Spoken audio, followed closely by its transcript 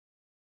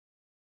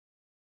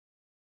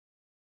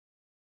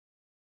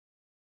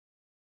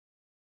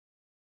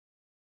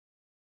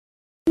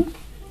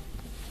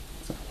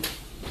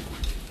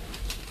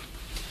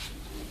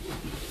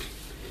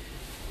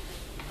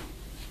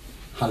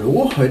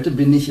Hallo, heute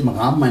bin ich im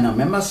Rahmen meiner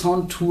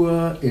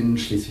Membersound-Tour in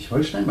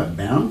Schleswig-Holstein bei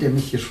Bernd, der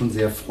mich hier schon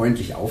sehr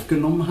freundlich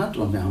aufgenommen hat,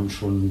 und wir haben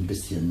schon ein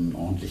bisschen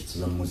ordentlich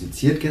zusammen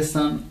musiziert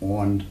gestern,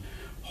 und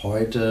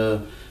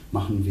heute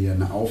machen wir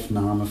eine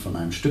Aufnahme von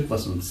einem Stück,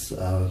 was uns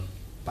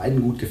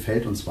beiden gut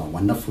gefällt, und zwar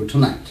Wonderful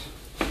Tonight.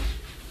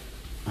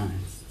 1,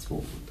 2,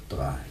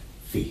 3,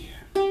 4.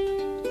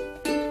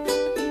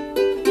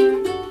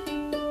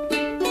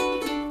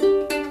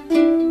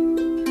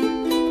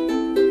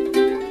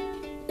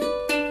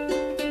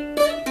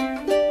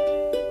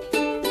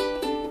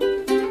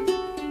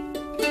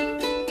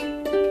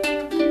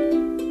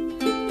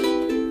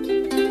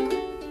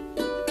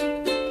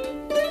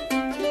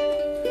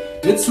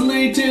 It's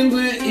late in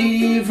the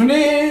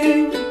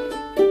evening,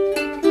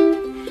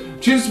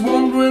 just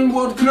wondering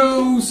what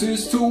clothes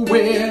is to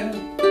wear.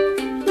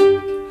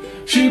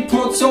 She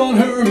puts on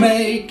her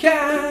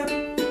makeup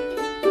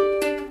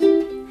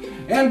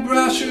and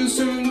brushes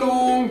her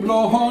long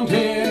blonde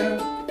hair.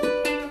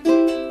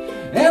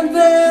 And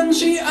then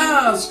she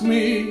asks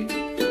me,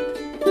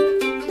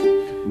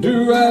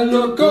 do I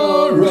look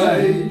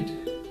alright?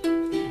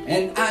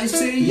 And I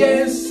say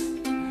yes.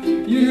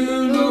 You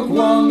look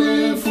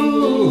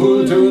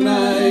wonderful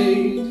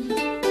tonight.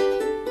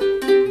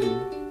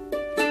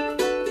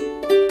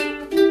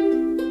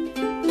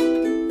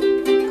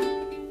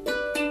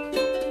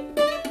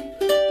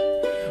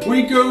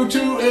 We go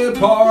to a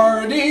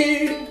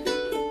party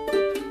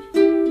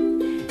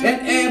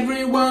and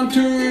everyone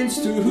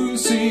turns to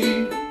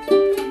see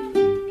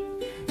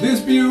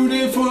this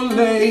beautiful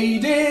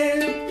lady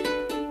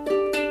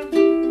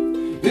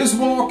is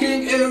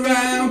walking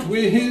around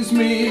with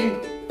me.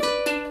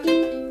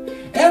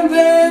 And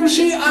then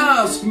she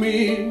asked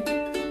me,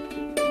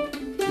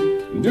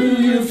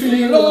 do you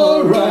feel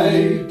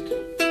alright?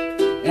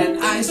 And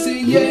I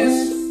say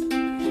yes,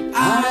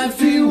 I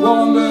feel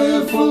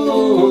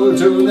wonderful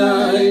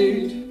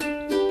tonight.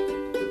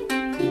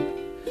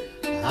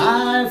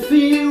 I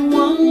feel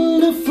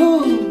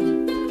wonderful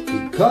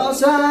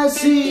because I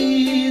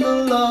see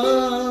the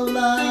love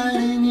light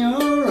in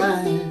your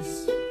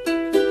eyes,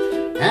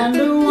 and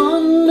the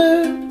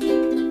wonder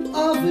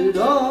of it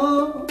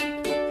all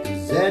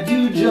that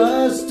you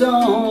just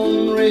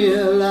don't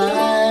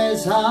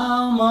realize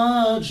how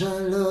much I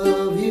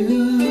love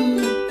you.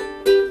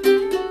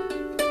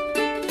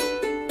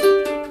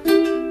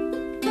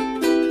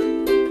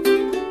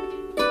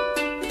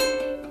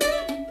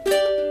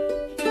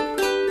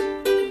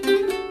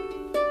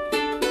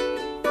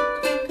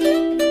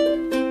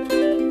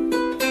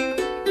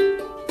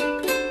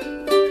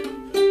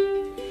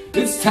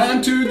 It's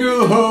time to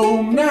go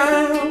home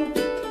now,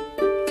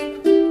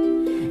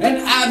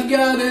 and I've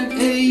got an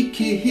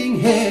aching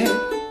head,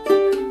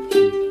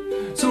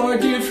 so I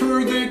give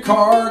her the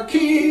car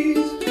keys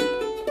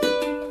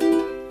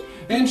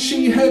and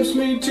she helps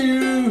me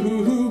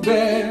to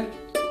bed.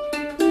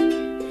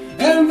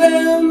 And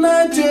then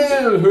I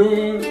tell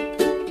her,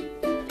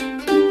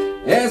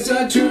 as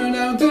I turn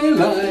out the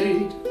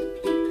light,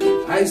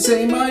 I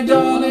say, my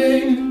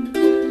darling,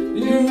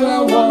 you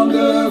are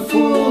wonderful